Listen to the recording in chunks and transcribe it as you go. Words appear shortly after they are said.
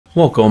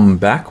Welcome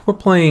back. We're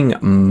playing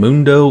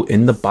Mundo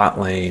in the bot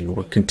lane.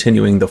 We're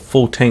continuing the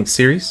full tank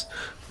series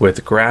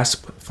with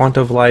Grasp, Font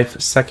of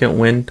Life, Second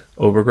Wind,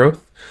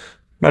 Overgrowth,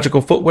 Magical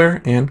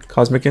Footwear, and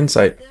Cosmic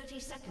Insight.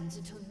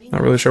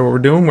 Not really sure what we're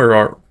doing.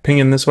 We're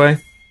pinging this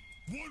way.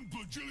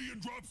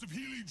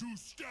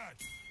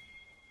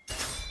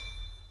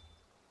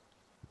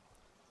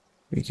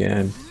 We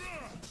can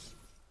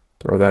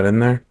throw that in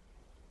there.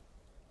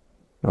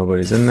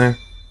 Nobody's in there.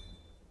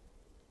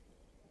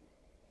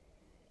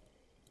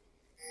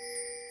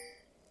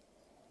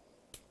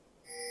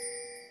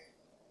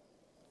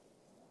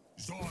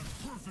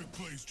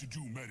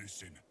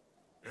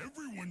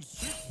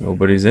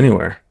 Nobody's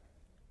anywhere.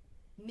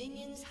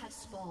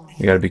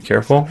 You gotta be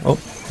careful. Oh,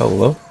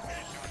 hello.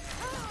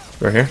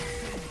 Right here.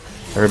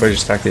 Everybody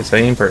just attack the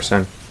same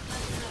person.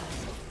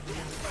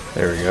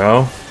 There we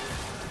go.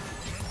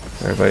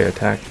 Everybody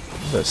attack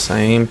the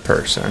same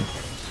person.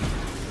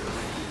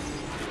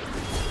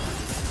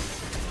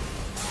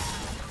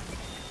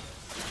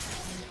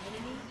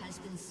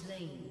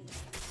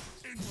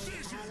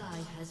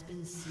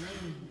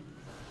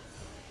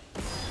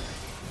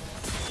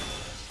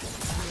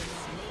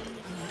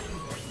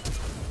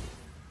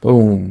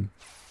 Boom.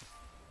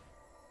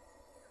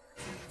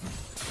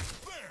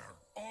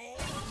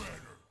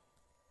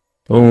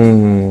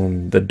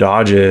 Boom. The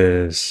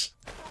dodges.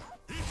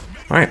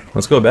 Alright,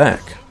 let's go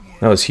back.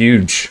 That was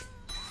huge.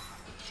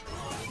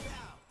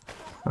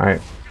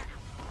 Alright.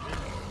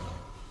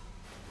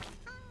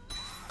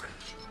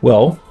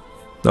 Well,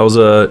 that was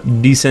a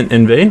decent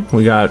invade.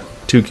 We got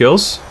 2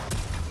 kills.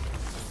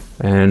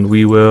 And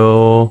we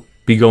will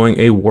be going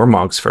a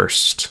Warmogs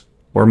first.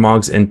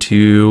 Warmogs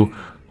into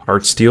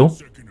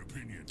Heartsteel.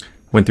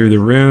 Went through the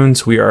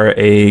runes. We are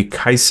a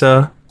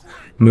Kaisa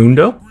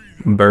Mundo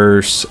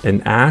versus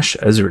an Ashe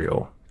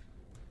Ezreal.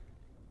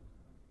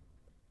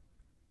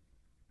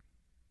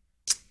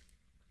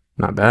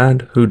 Not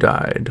bad. Who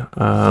died?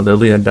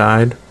 Lilia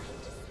died.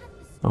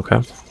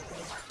 Okay.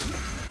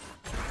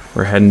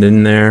 We're heading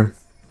in there.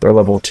 They're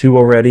level 2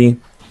 already.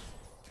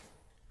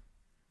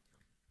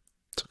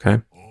 It's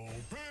okay.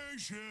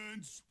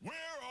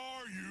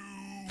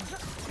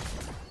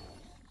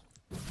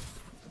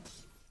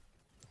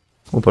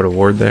 We'll put a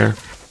ward there.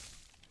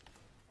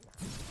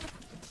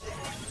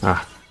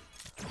 Ah.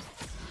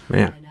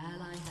 Man.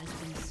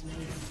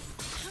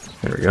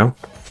 There we go.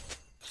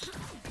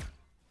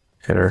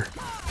 Hit her.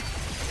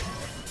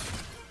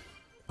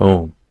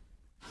 Boom.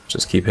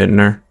 Just keep hitting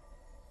her.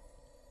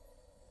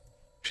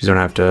 She's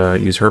gonna have to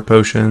use her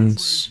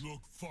potions.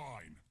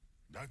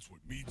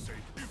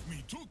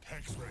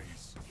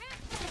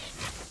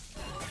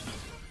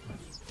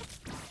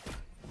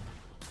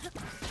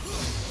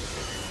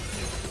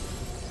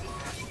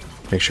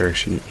 Make sure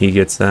he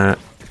gets that.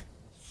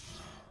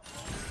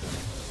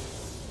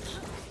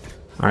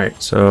 Alright,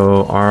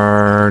 so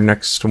our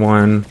next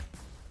one.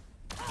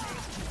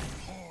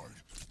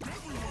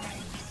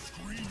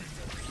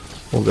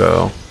 We'll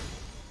go.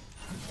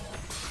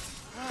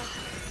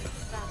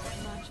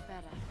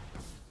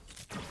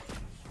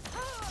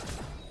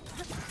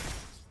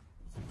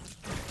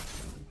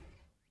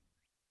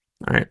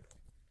 Alright.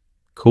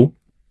 Cool.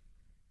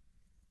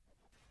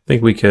 I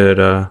think we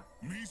could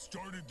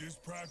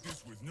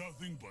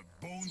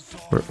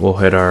we'll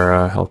hit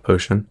our health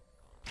potion.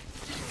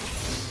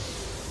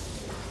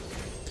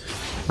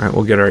 Alright,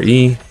 we'll get our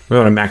E. We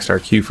want to max our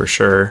Q for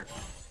sure.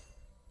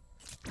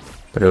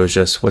 But it was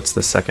just, what's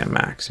the second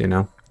max, you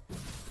know?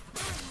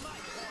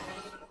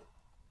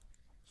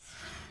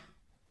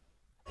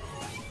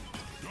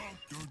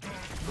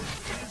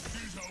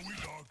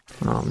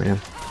 Oh, man.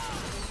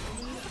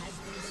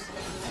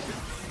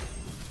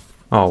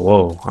 Oh,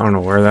 whoa. I don't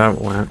know where that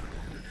went.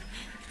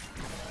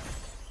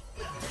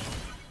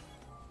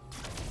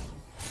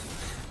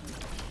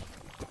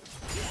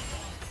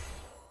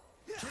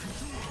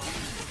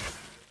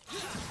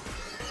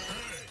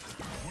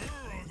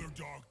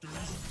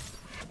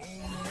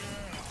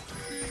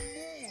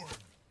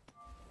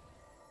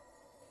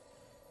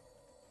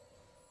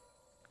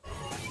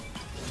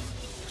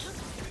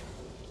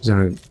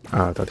 Gonna,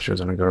 oh, I thought she was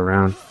gonna go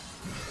around.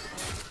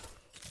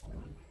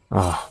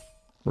 Oh,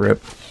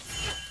 rip.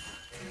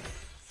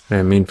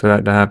 Didn't mean for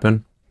that to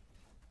happen.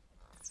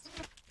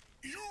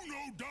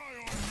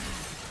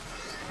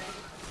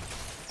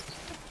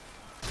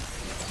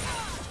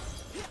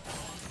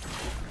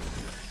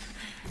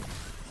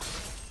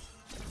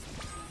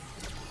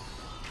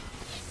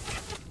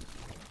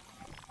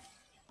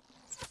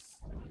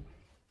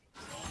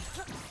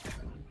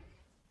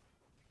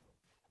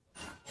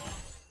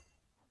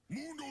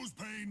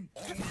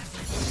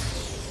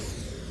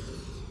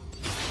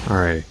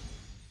 Alright,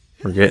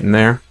 we're getting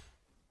there.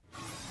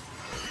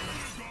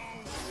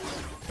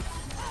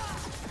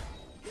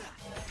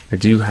 I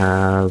do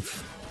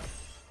have...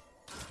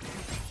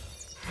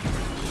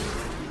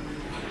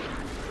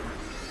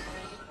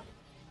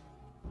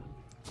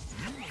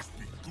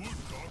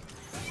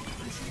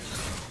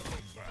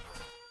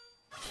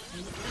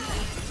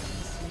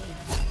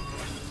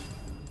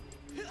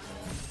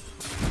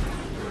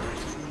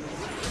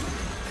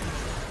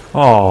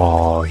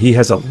 Oh, he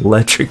has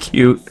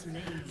electrocute.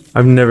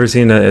 I've never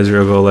seen an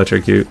Ezreal go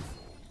electrocute.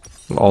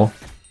 Lol.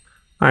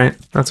 Alright,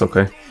 that's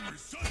okay.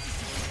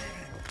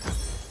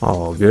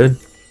 All good.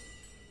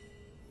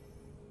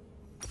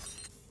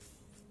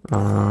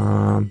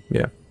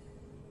 Yeah.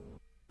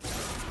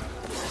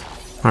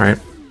 Alright.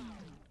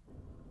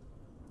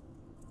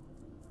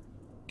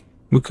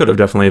 We could have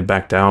definitely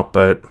backed out,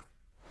 but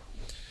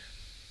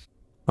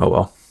oh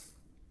well.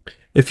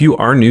 If you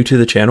are new to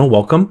the channel,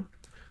 welcome.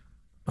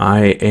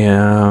 I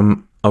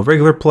am a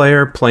regular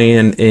player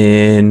playing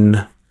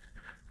in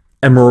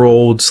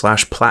Emerald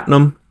 /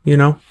 Platinum, you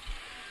know,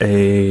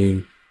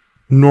 a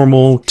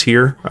normal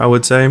tier, I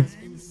would say.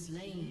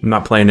 I'm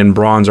not playing in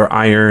Bronze or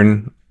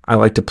Iron. I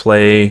like to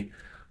play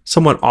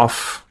somewhat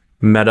off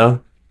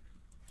meta.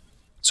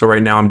 So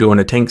right now I'm doing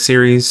a tank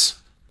series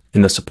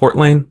in the support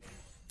lane.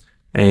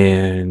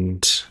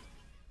 And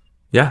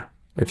yeah,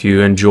 if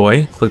you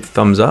enjoy, click the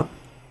thumbs up.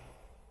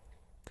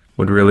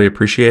 Would really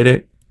appreciate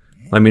it.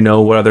 Let me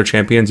know what other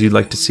champions you'd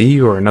like to see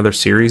or another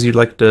series you'd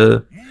like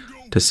to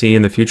see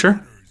in the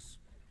future.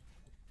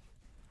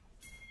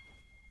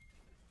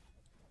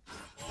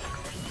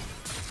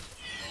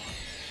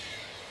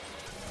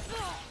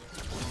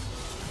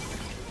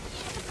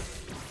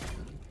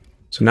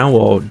 So now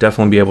we'll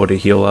definitely be able to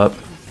heal up.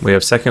 We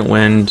have second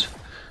wind,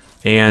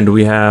 and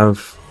we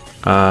have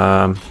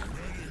some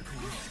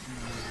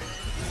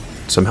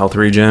health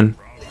regen.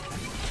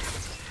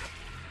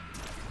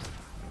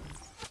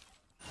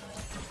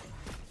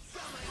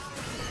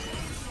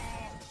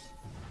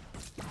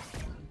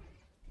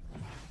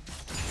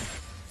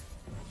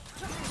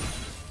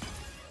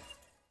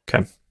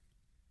 Okay.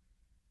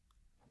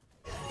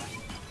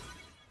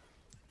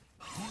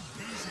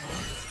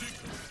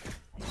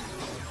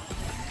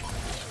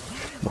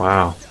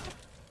 Wow.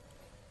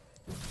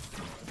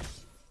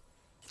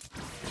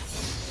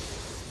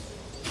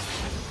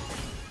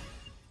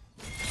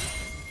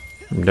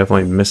 I'm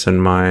definitely missing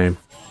my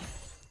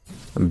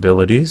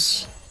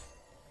abilities.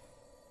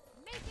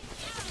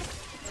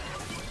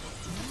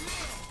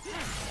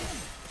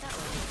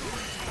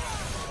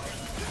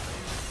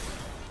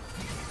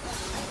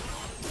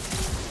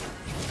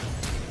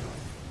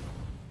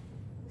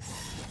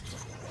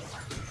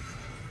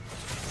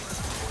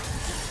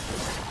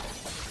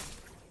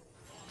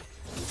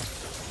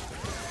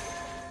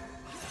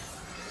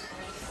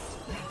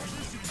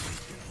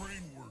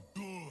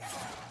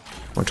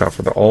 Watch out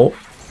for the ult.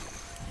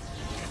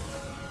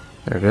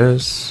 There it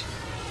is.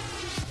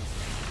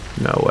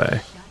 No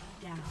way.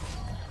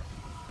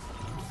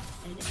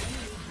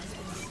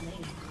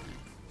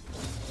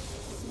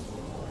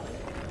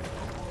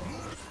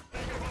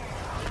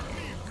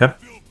 Okay.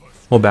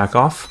 We'll back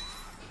off.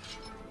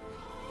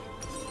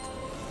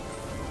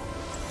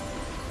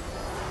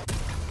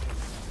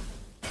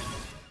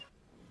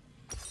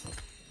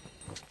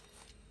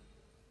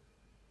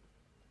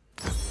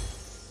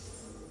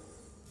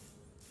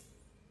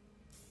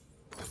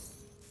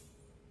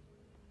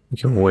 We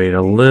can wait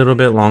a little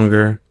bit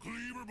longer.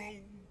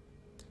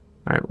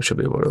 Alright, we should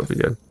be able to be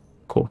good.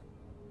 Cool.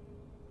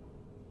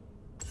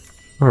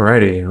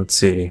 Alrighty, let's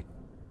see.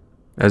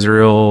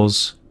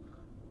 Ezreal's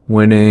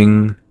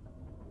winning.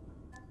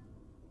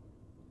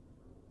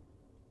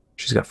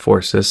 She's got 4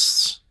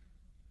 assists.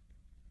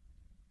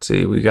 Let's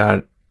see, we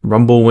got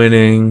Rumble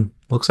winning.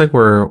 Looks like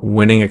we're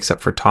winning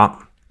except for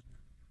top.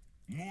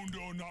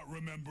 Mundo not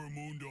remember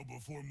Mundo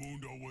before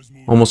Mundo was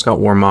Mundo. Almost got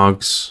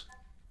Warmogs.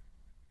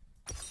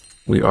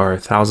 We are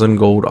 1,000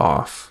 gold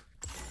off.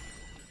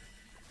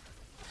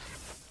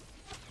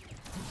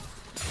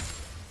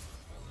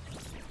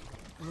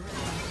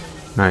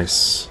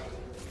 Nice.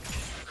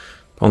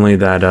 Only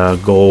that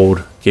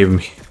gold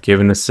gave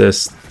an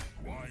assist.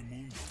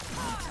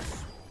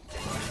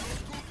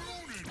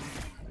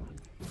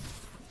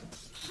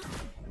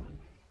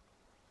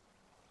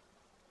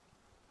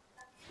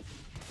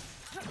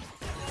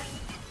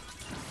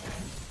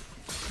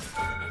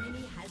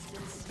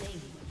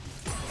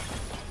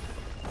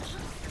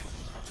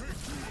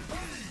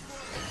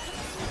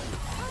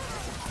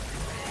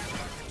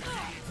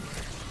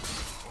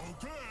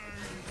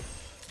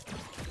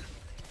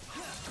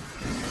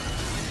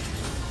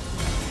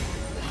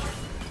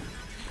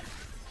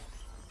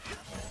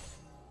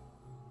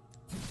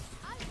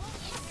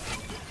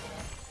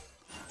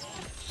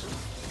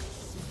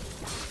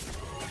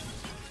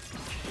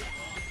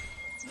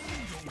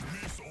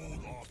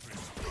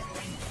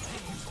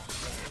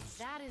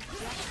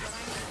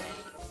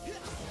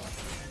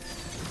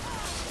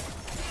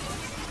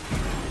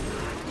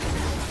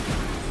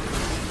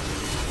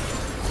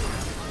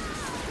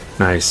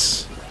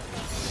 Nice.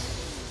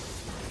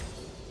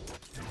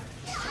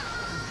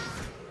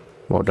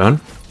 Well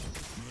done.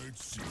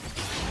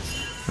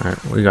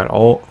 Alright, we got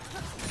ult.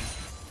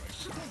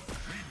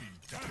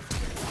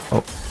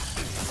 Oh.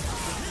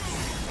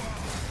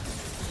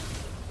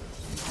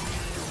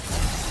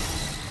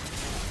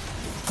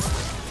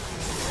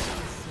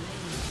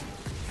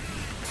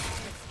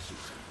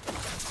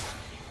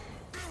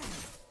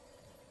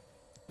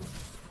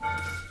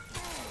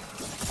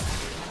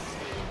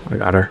 I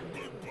got her.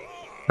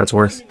 that's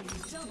worth.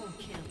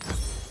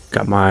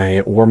 Got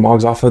my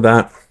Warmogs off of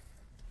that.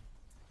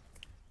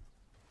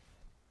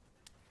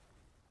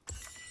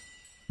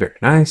 Very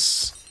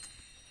nice.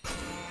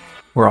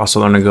 We're also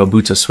going to go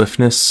Boots of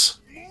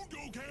Swiftness.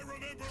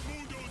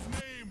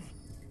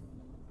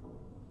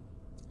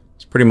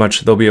 It's pretty much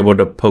they'll be able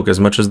to poke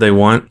as much as they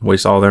want,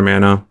 waste all their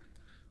mana,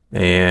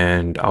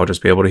 and I'll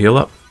just be able to heal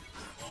up.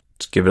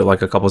 Just give it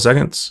like a couple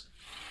seconds,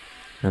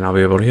 and I'll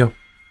be able to heal.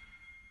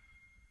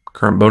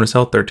 Current bonus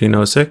health,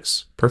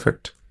 1306.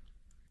 Perfect.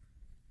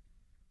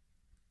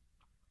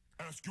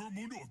 Ask your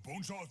Mundo if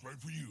bone shot's right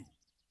for you.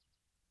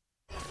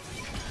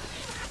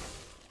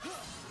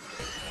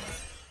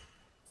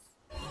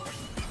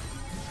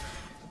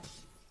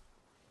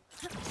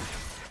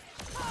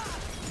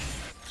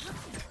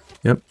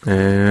 Yep,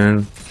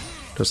 and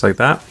just like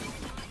that,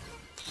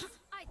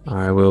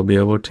 I will be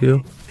able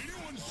to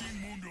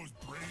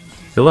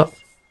heal up.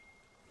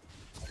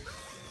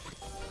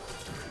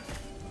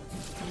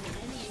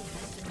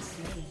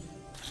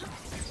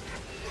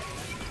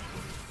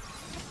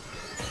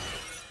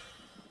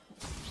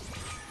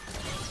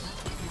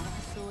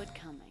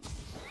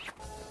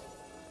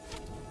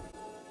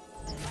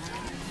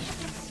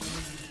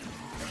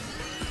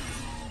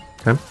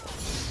 Okay.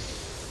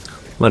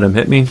 Let him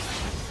hit me.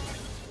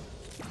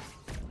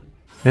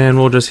 And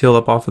we'll just heal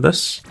up off of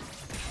this.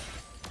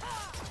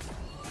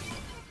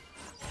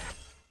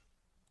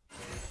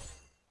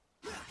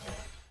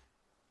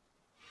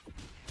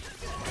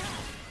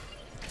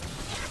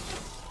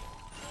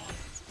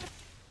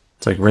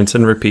 It's like rinse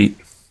and repeat.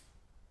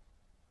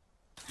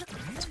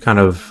 It's kind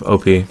of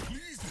OP. You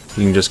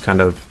can just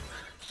kind of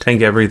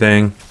tank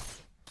everything,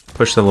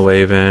 push the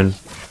wave in,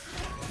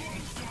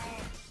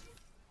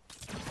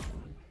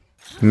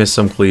 miss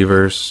some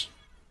cleavers,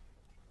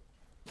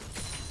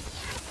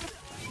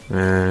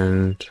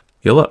 and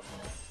heal up.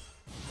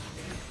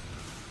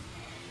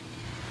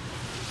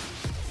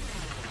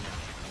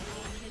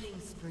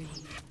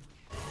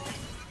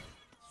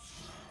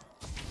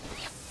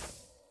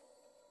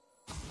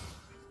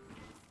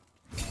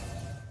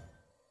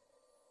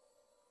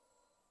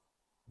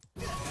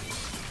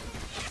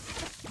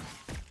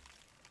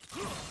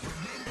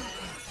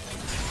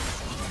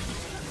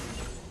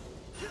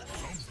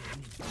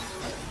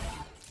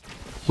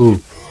 Ooh.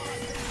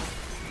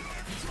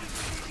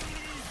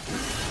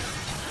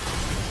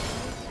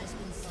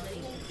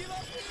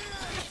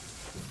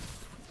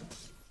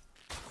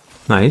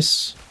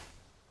 Nice.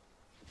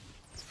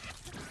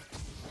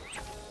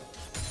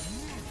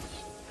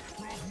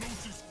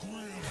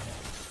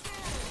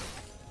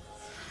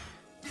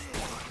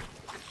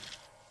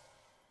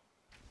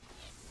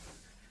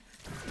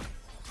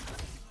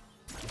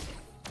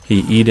 He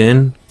eat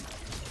in,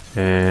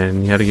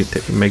 and you had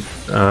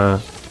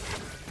to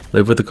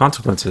live with the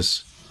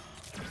consequences.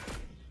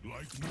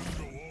 Like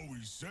Mundo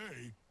always say,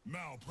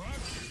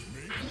 malpractice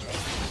make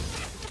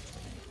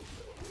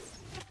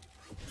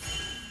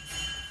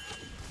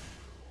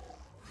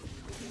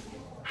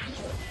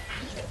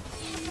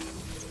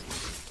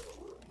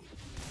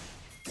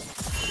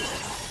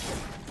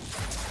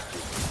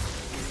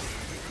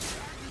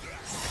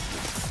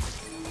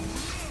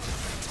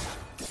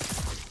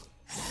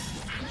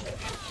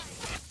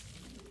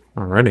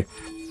Alrighty.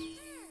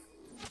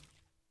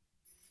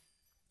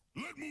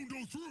 Let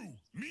Mundo through.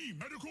 Me,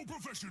 medical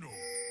professional.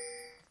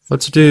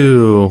 Let's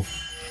do...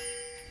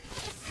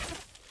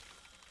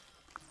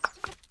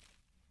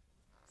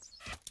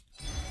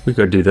 We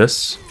could do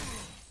this.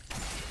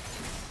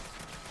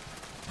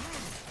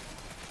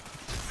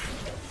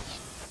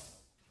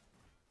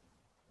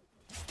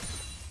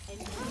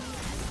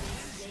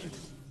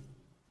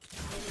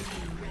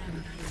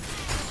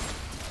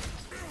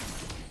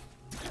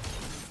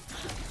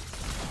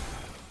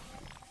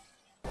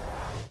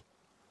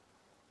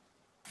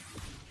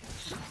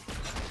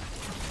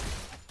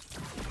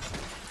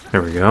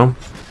 There we go.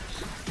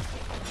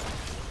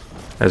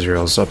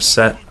 Ezreal's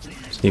upset.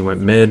 So he went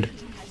mid.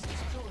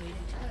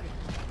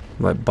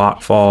 Let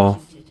bot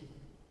fall.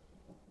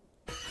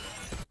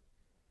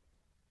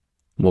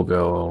 We'll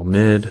go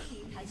mid.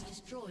 Has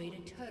destroyed a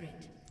turret.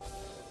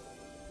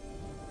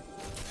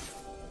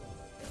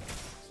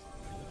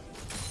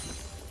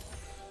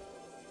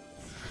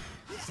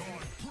 Saw a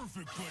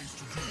perfect place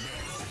to do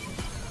that.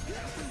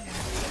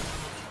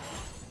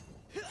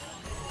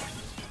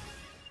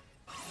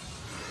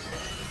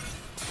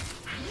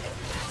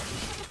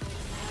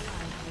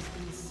 Has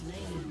been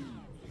slain.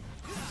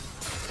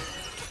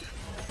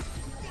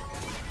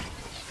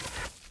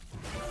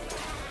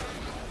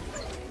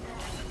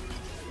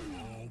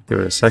 Give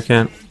it a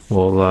second.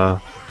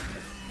 We'll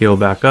heal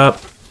back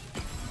up.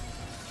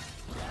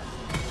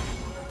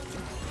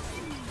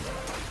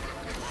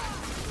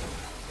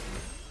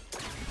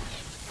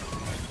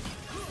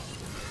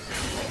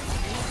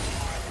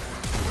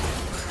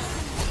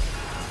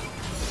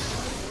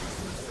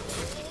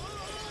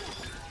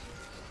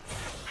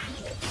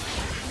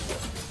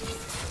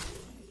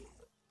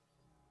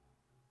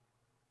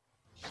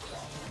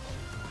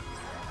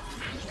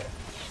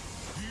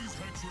 These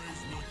hex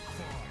rays look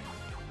fine.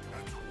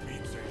 That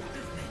means they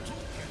give me 2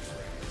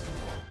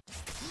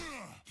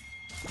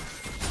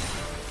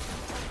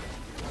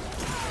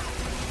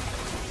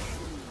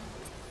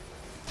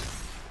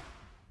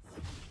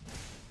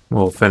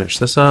 We'll finish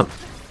this up.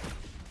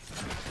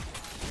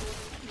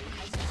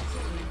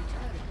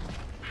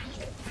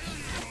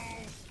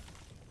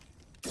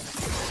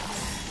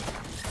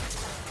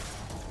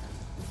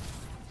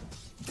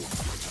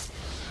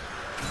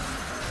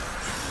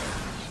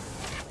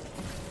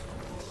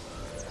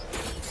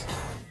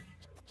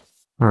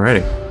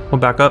 Alrighty, we'll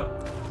back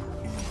up.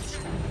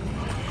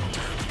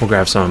 We'll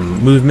grab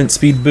some movement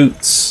speed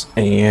boots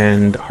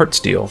and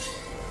heartsteel.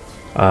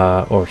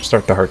 Or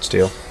start the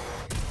heartsteel.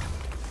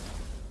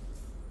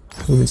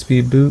 Movement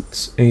speed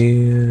boots,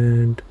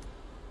 and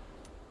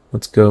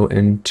let's go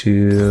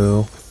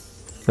into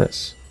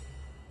this.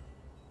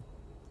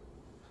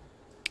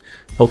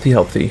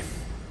 Healthy.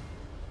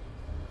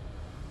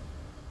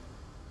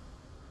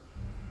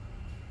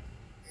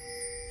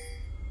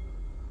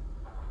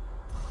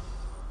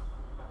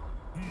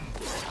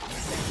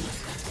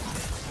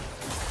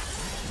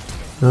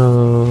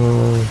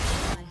 Oh.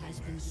 Has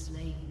been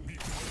slain.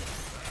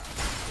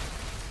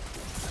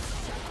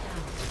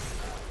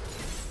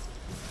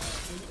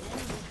 An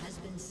enemy has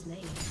been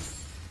slain.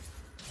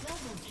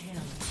 Double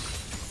kill.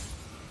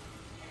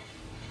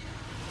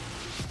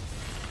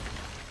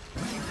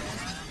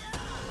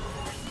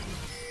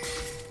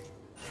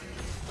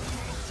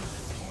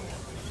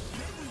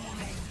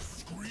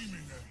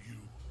 Screaming at you.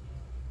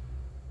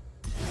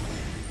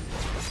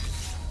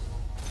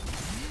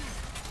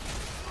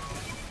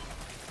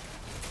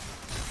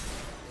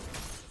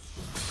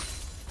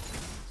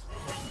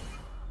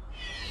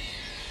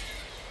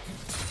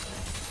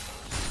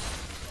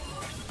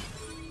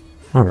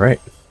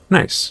 Alright,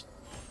 nice.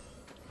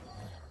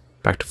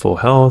 Back to full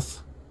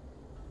health.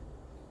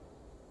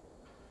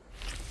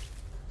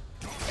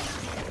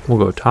 We'll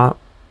go top.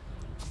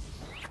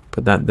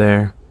 Put that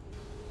there.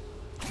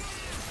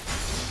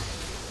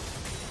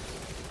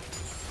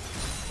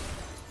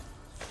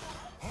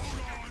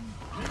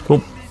 Cool.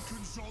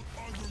 Consult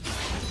other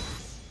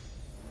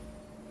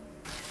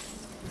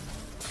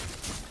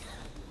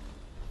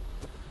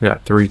We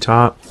got 3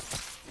 top. We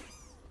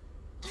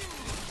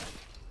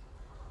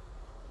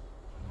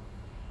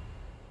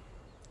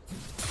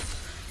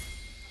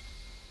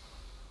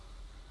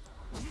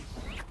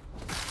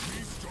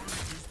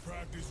started this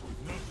practice with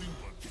nothing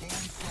but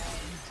bone-saw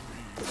and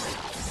trees.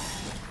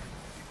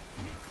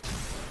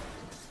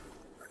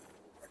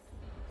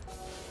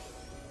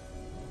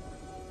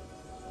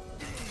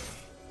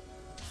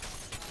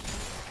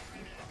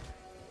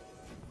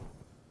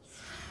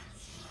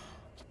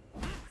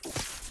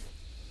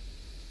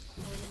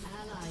 An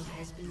ally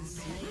has been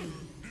slain.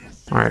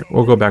 Alright,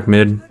 we'll go back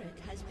mid. Turret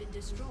has been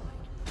destroyed.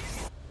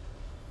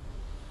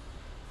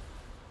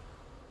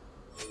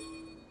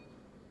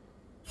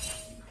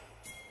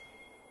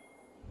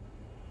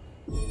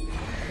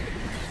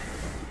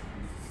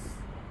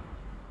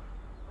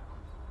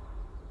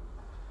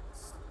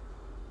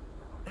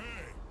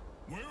 Hey,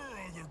 where are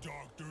other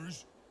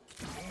doctors?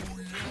 Oh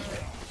yeah,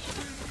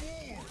 and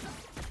more.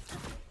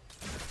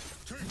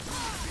 Take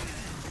these.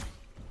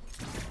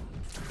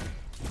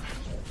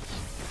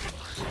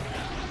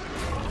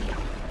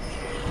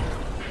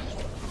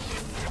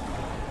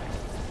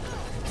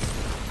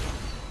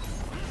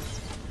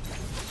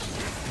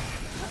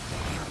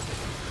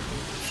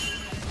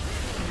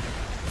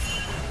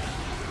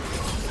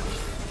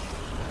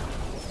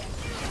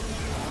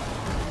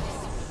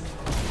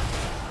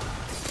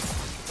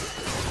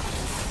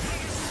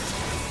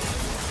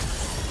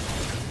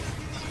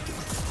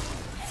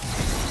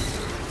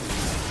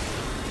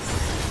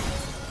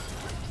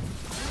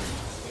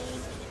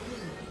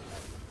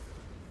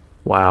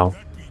 Wow,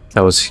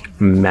 that was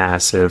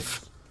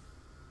massive.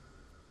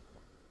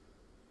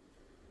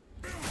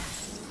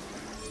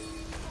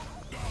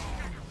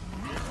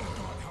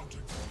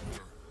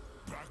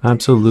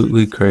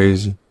 Absolutely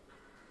crazy.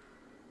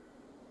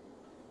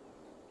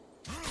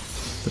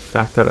 The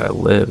fact that I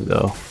live,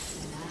 though.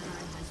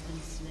 Has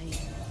been slain.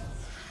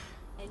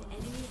 An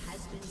enemy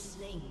has been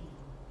slain.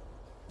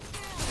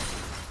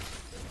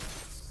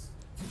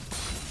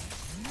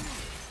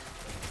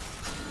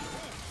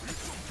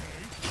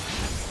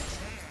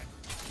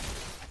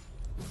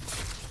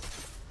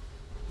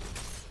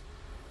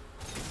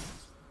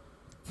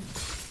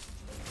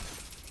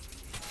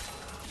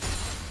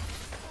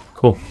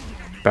 Cool.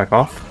 Back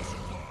off.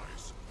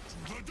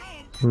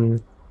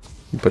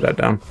 Put that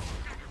down.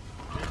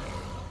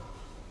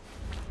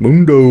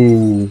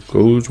 Mundo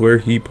goes where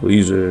he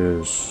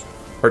pleases.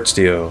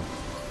 Heartsteel.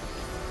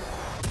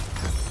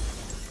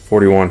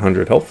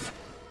 4,100 health.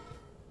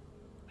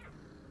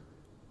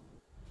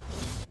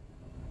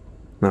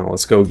 Now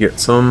let's go get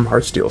some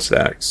Heartsteel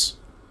stacks.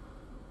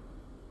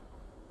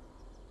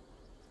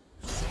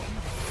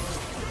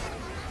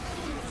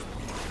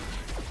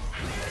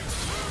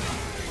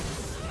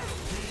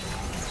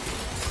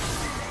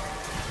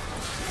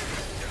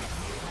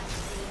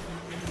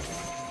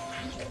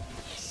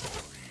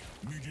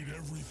 We did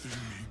everything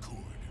we could.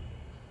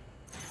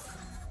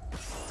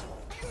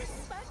 I was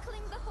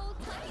sparkling the whole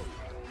time.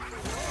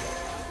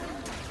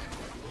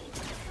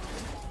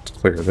 Let's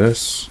clear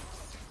this.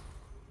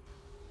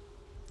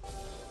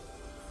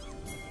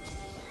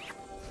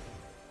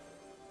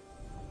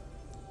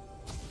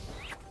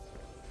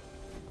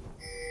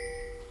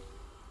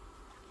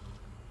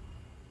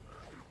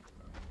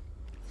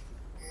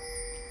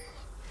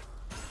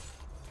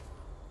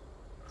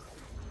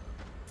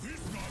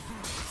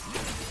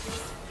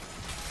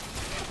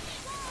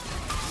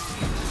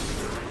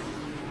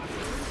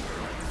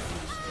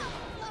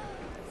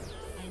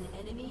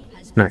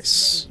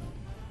 Nice.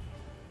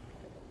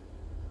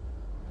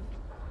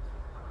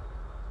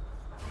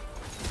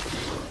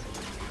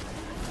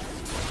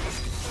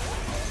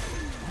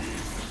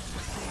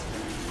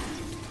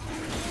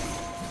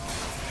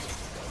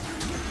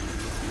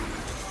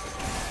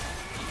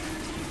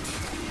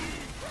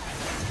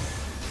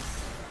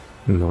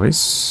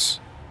 Nice.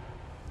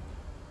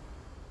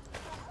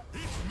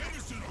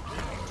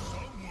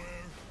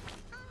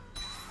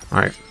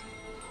 Alright.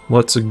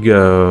 Let's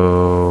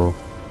go.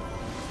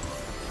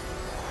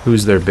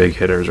 Who's their big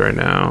hitters right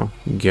now?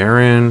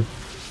 Garen.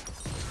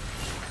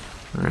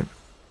 Alright.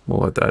 We'll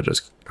let that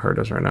just hurt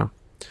us right now.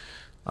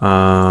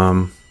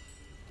 I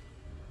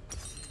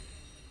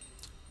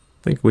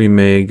think we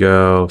may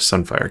go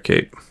Sunfire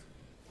Cape.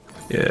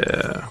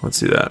 Yeah, let's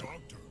do that.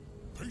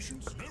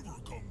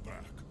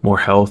 More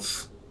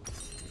health.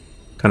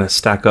 Kind of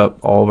stack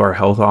up all of our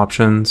health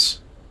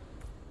options.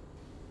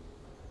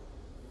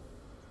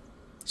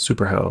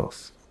 Super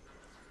health.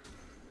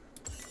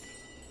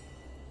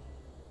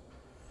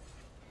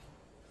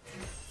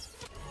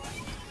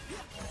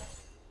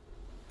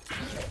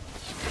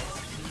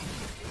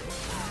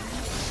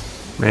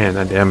 Man,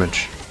 that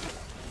damage.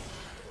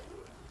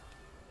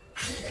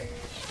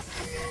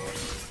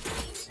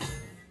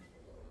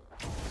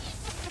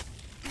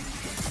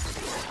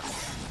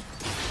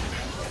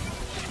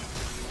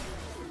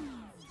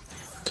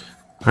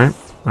 Alright,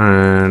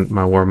 and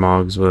my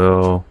Warmogs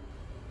will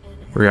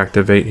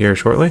reactivate here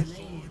shortly.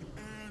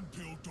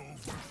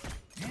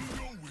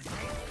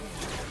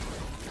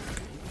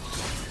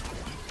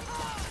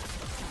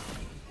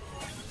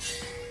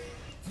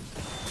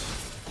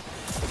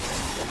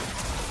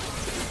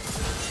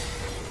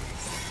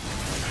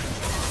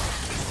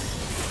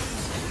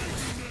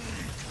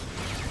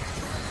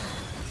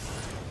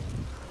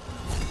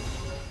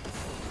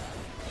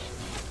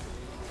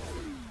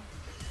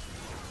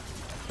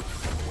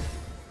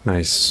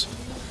 Nice.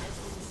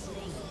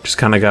 Just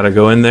kind of got to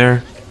go in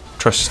there.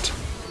 Trust.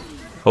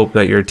 Hope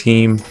that your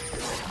team.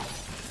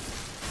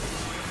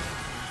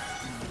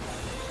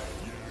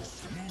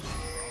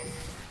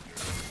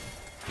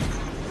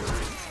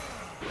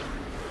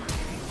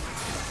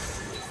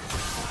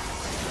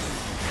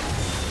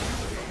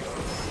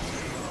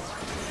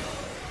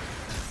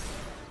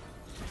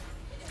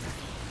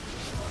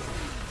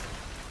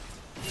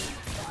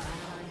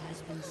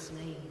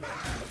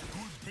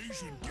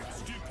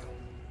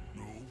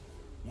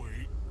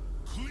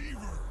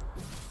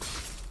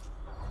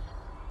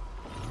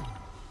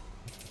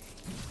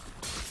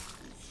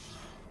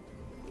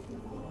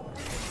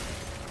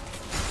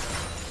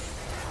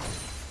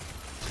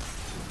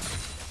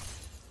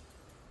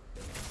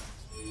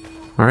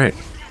 Alright,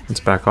 let's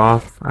back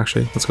off.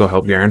 Actually, let's go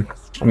help Garen.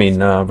 I mean,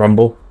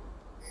 Rumble.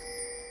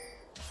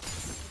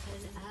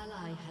 An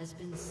ally has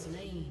been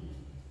slain.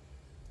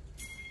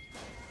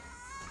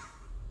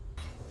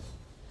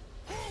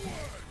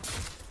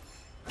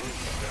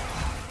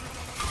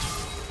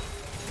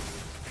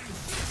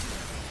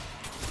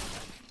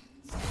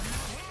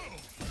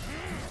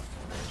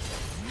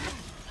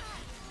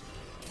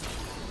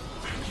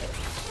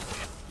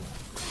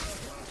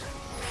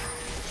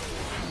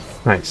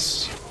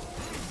 Nice.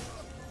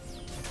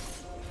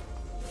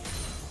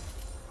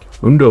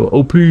 Mundo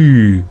OP.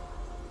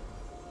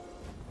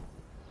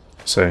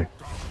 Say.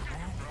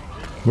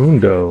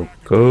 Mundo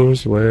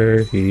goes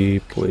where he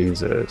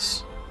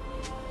pleases.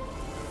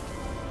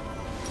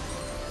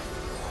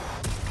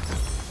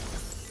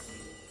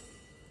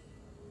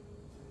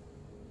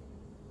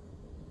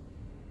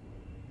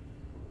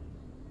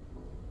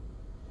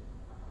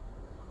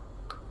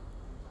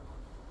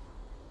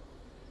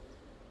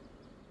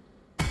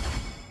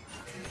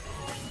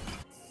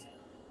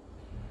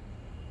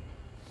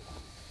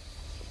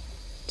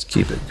 Let's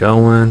keep it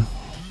going.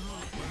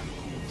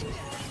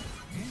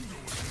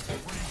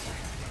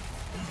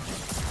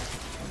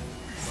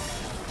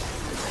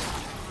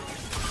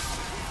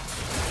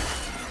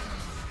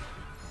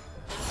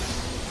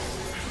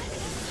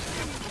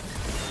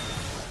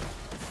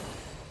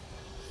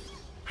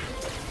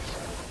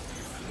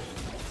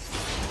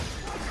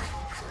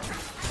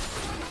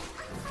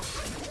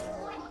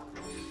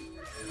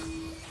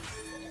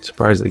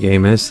 Surprised the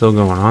game is still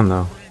going on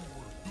though.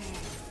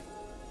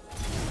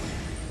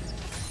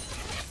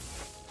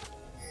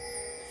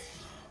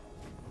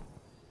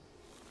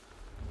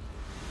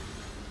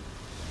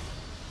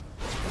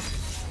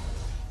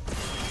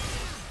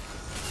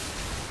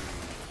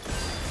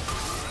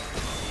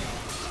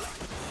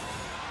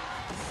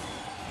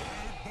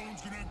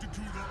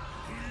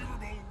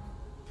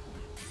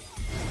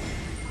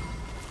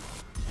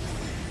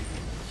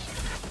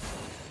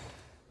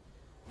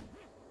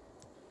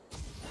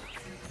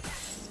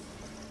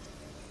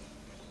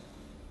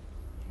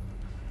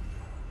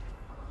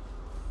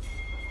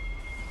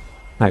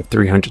 I have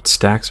 300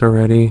 stacks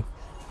already.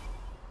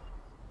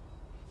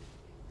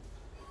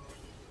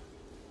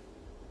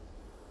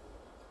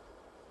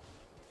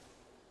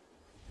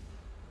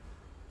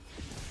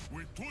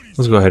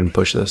 Let's go ahead and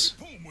push this.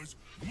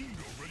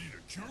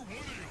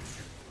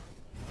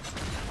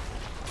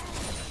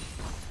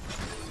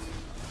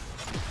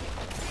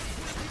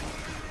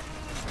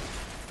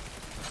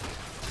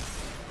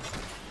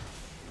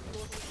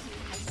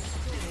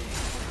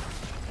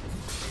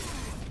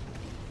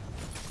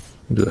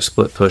 Do a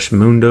split push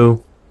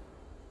Mundo.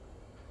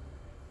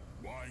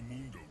 Why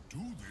Mundo do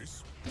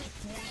this?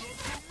 For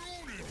the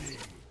community!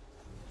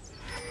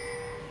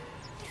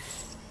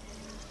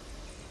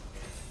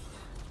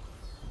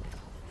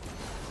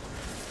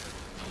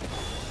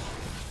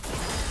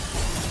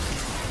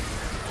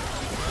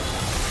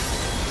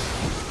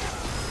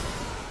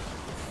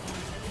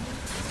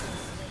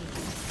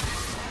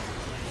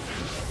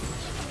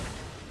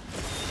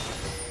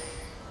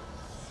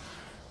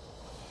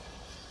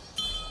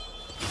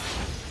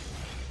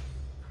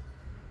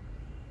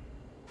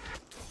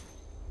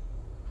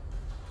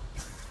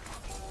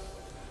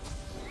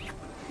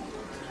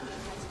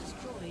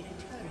 Destroyed a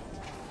turret.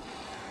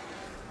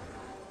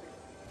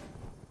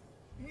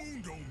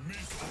 Mundo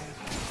missed all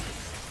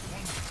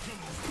one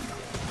killer.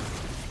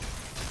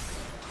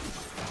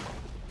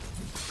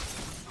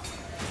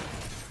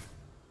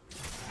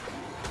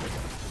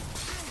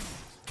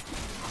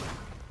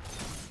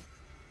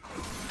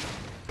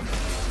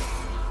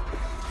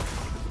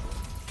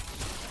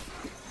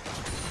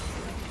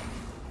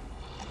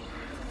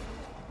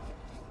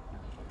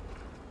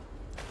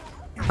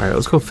 Alright,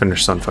 let's go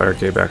finish Sunfire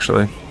Cape,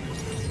 actually.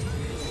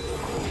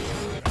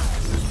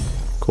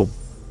 Cool.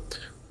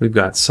 We've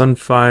got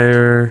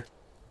Sunfire.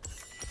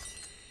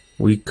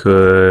 We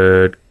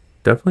could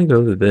definitely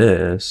go to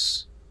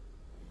this.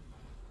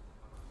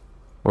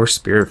 Or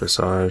Spirit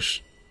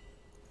Visage.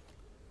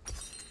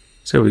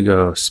 Say we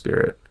go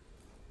Spirit.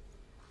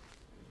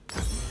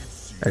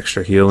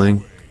 Extra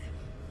healing.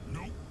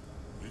 Nope,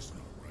 this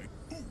not right.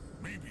 Ooh,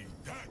 maybe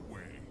that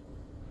way.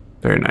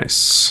 Very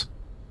nice.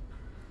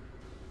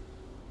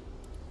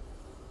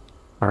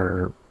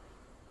 Our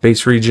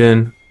base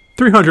region,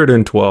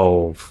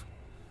 312.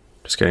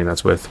 Just kidding,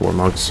 that's with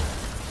Warmogs.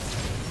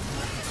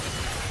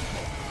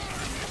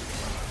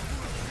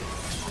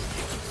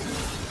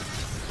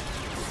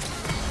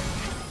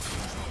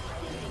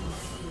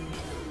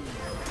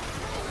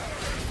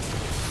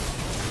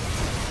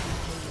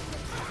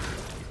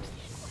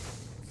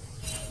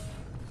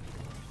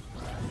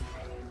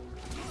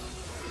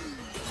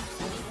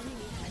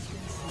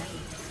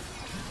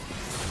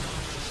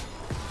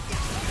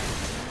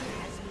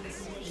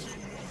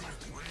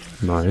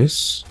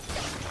 Nice.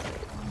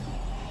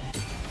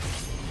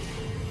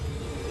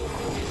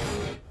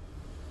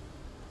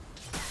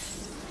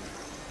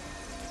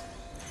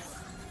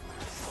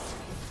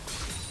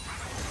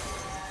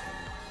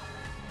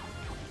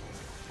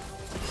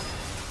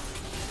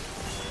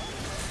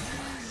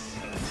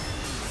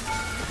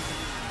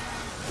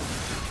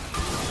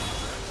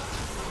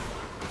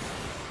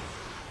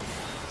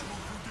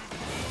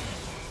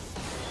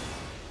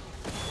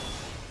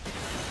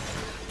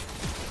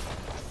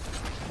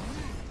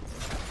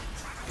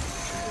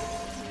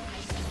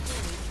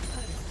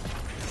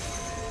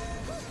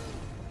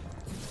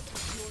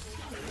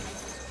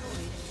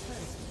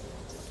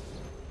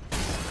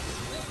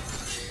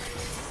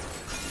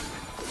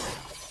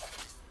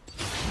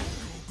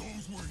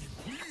 Goes where he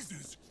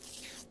pleases.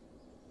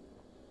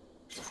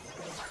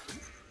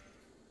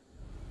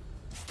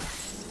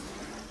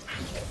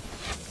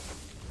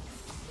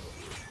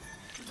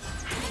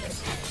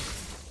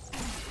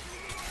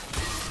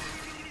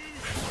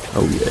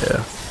 Oh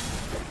yeah.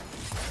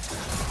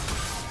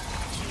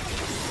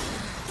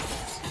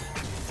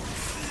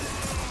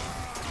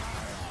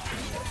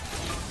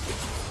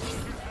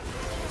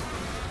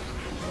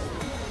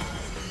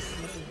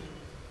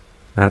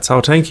 That's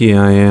how tanky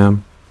I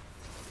am.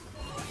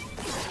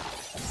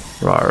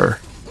 Rawr.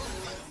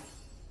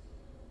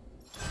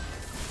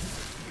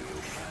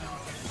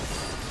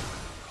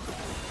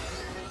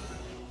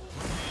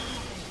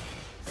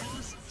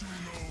 First to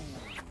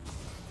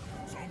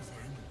know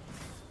something.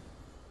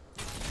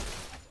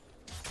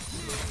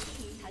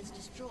 He has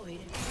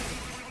destroyed a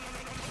turret.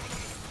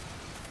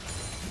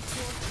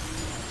 Your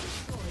team has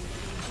destroyed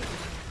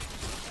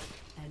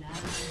an inhibitor. An ally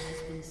has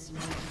been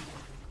slain.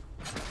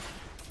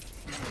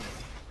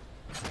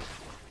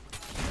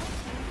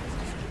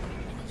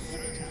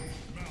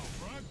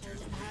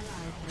 Malpractice. An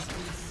ally has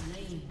been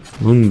slain.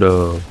 Mundo.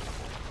 Your team has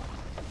destroyed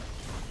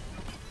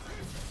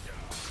an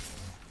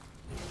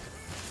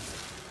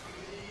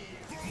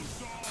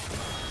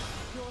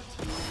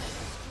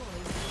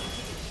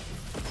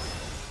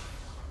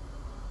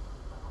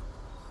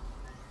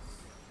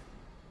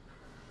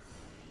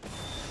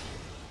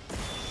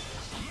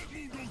inhibitor. Let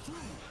Mundo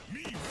through.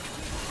 Me.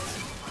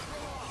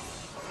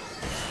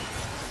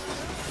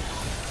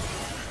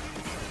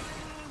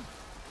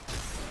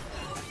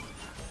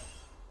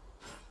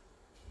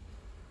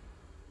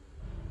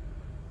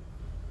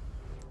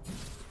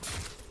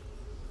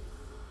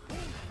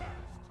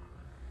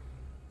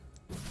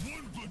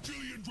 One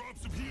bajillion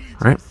drops of healing.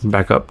 Alright,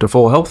 back up to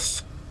full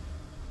health.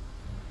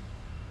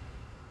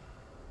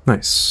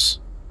 Nice.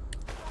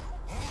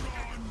 Hold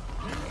on.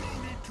 You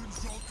don't need to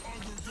consult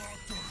other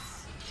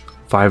doctors.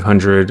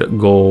 500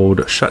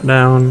 gold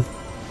shutdown.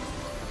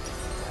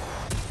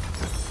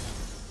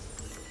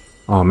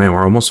 Oh man,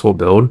 we're almost full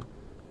build.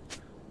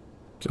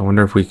 I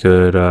wonder if we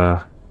could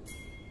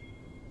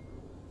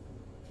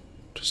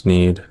just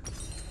need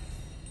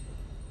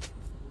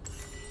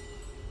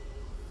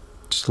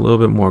Just a little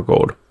bit more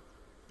gold.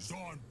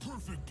 Zon,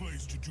 perfect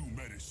place to do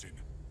medicine.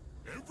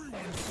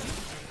 Everyone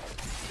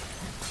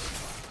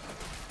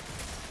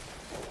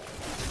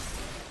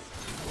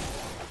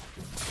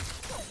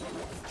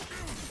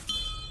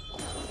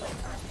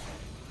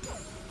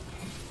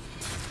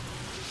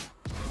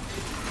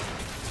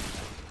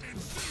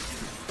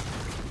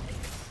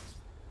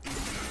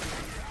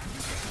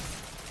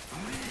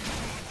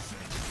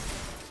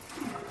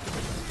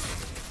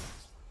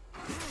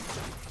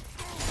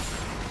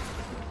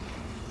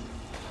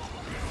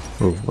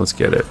Ooh, let's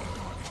get it.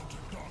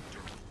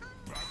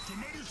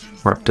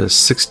 We're up to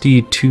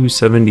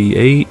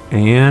 6278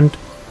 and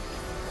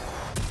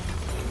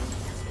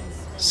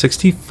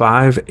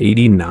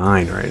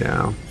 6589 right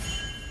now.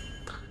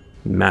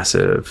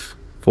 Massive.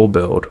 Full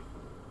build.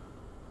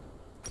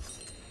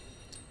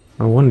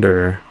 I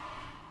wonder.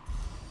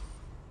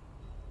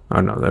 Oh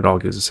no, that all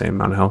gives the same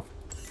amount of health.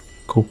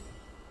 Cool.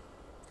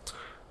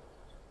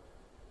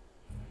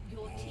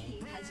 Your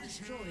team has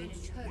destroyed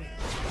a turret.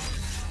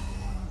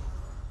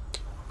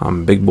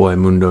 I'm big boy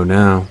Mundo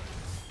now.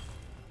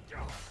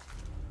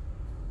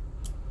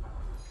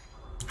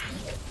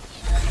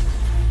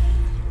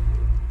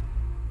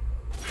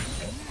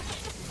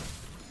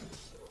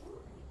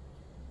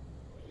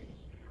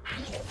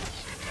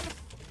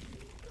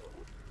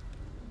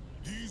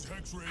 These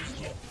hex rays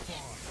look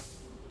fine.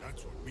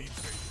 That's what means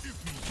they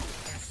iffy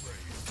hex rays.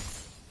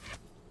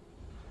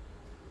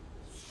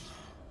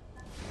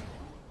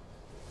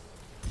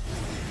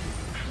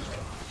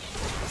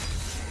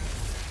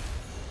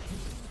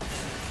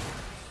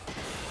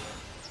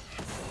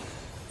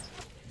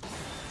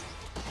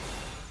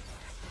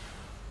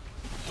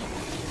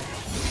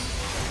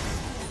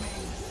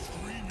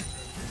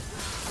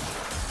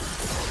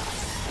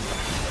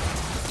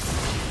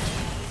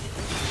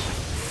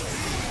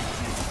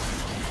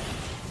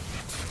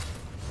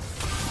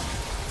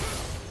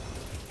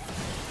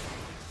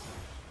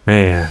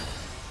 Man.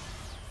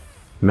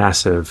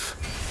 Massive.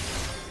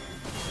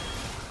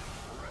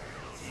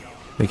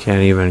 They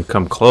can't even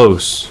come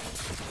close.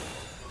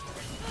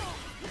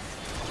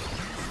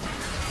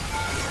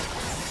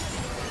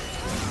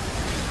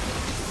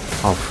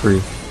 All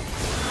free.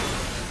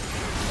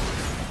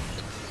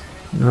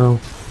 No.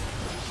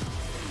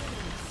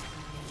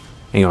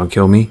 Ain't gonna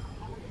kill me.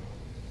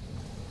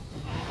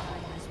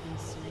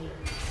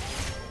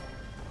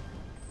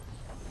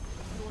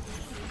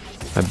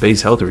 That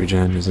base health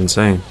regen is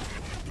insane.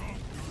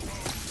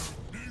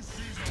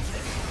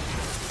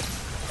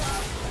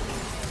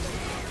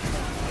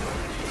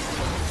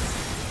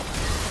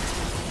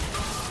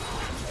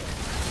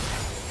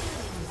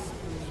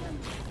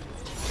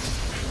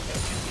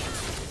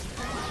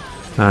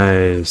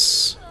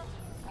 Nice.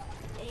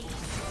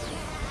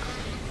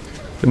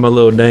 Do my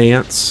little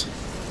dance.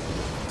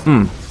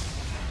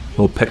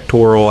 Little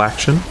pectoral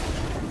action.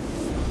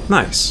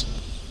 Nice.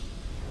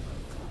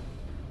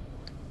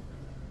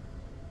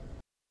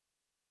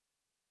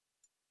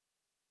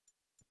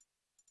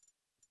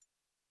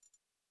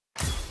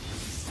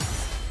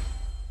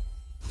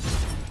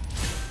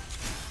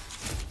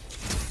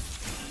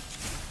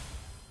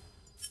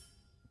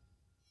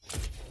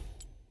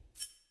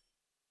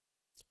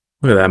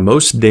 Look at that.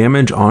 Most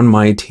damage on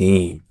my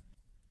team.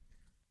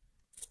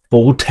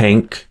 Full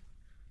tank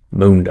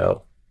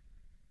Mundo.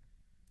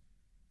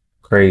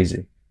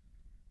 Crazy.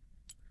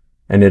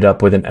 Ended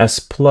up with an S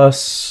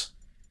plus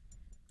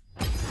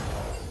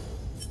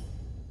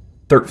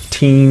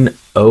 13.0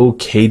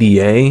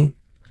 KDA.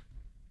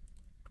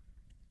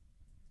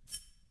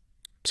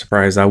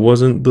 Surprised I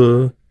wasn't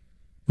the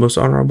most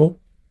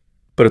honorable,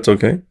 but it's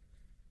okay.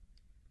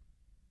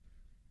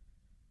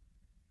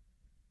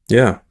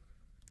 Yeah.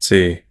 Let's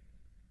see.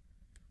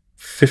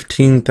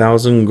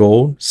 15,000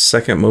 gold,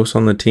 second most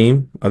on the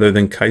team, other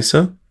than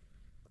Kaisa.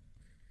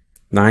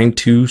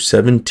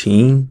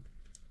 9217.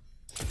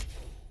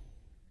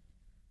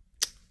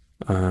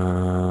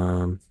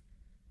 Let's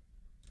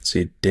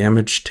see,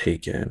 damage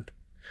taken.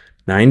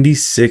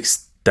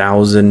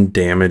 96,000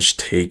 damage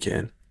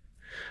taken.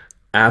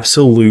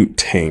 Absolute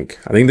tank.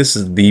 I think this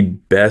is the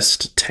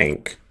best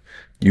tank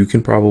you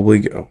can probably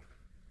go.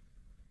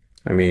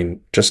 I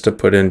mean, just to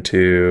put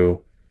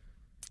into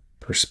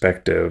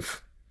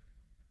perspective,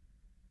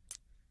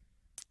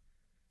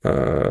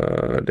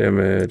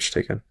 damage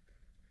taken.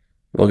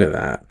 Look at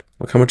that.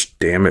 Look how much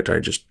damage I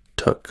just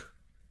took.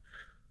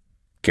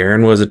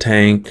 Garen was a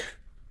tank.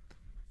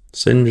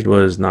 Singed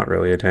was not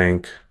really a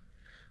tank.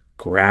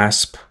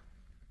 Grasp.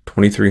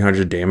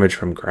 2,300 damage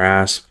from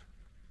Grasp.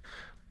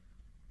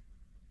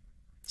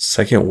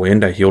 Second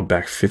Wind, I healed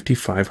back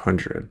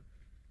 5,500.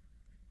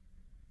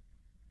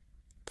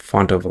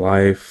 Font of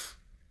Life.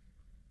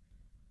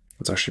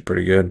 That's actually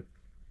pretty good.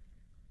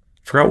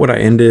 Forgot what I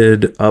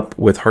ended up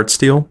with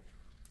Heartsteel,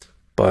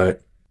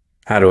 but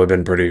had to have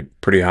been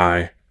pretty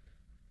high.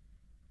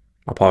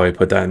 I'll probably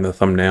put that in the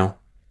thumbnail.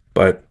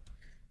 But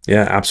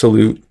yeah,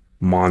 absolute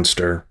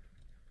monster.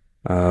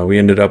 We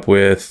ended up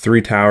with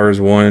 3 towers,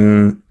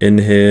 1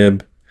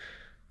 inhib.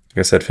 Like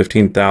I said,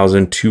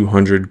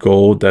 15,200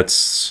 gold.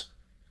 That's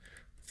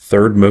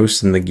third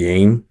most in the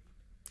game.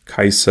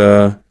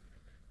 Kaisa,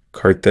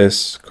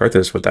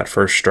 Karthus with that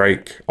first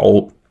strike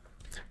ult.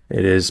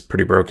 It is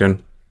pretty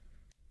broken.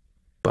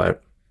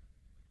 But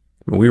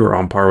we were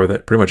on par with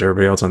it. Pretty much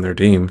everybody else on their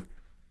team.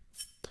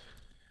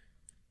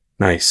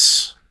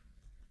 Nice.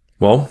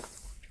 Well,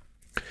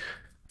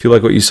 if you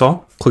like what you saw,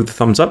 click the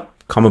thumbs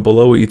up. Comment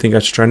below what you think I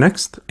should try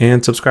next.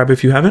 And subscribe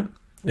if you haven't.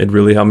 It'd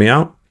really help me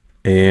out.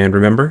 And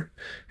remember,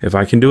 if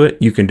I can do it,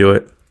 you can do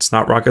it. It's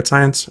not rocket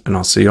science. And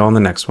I'll see you all in the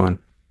next one.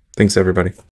 Thanks, everybody.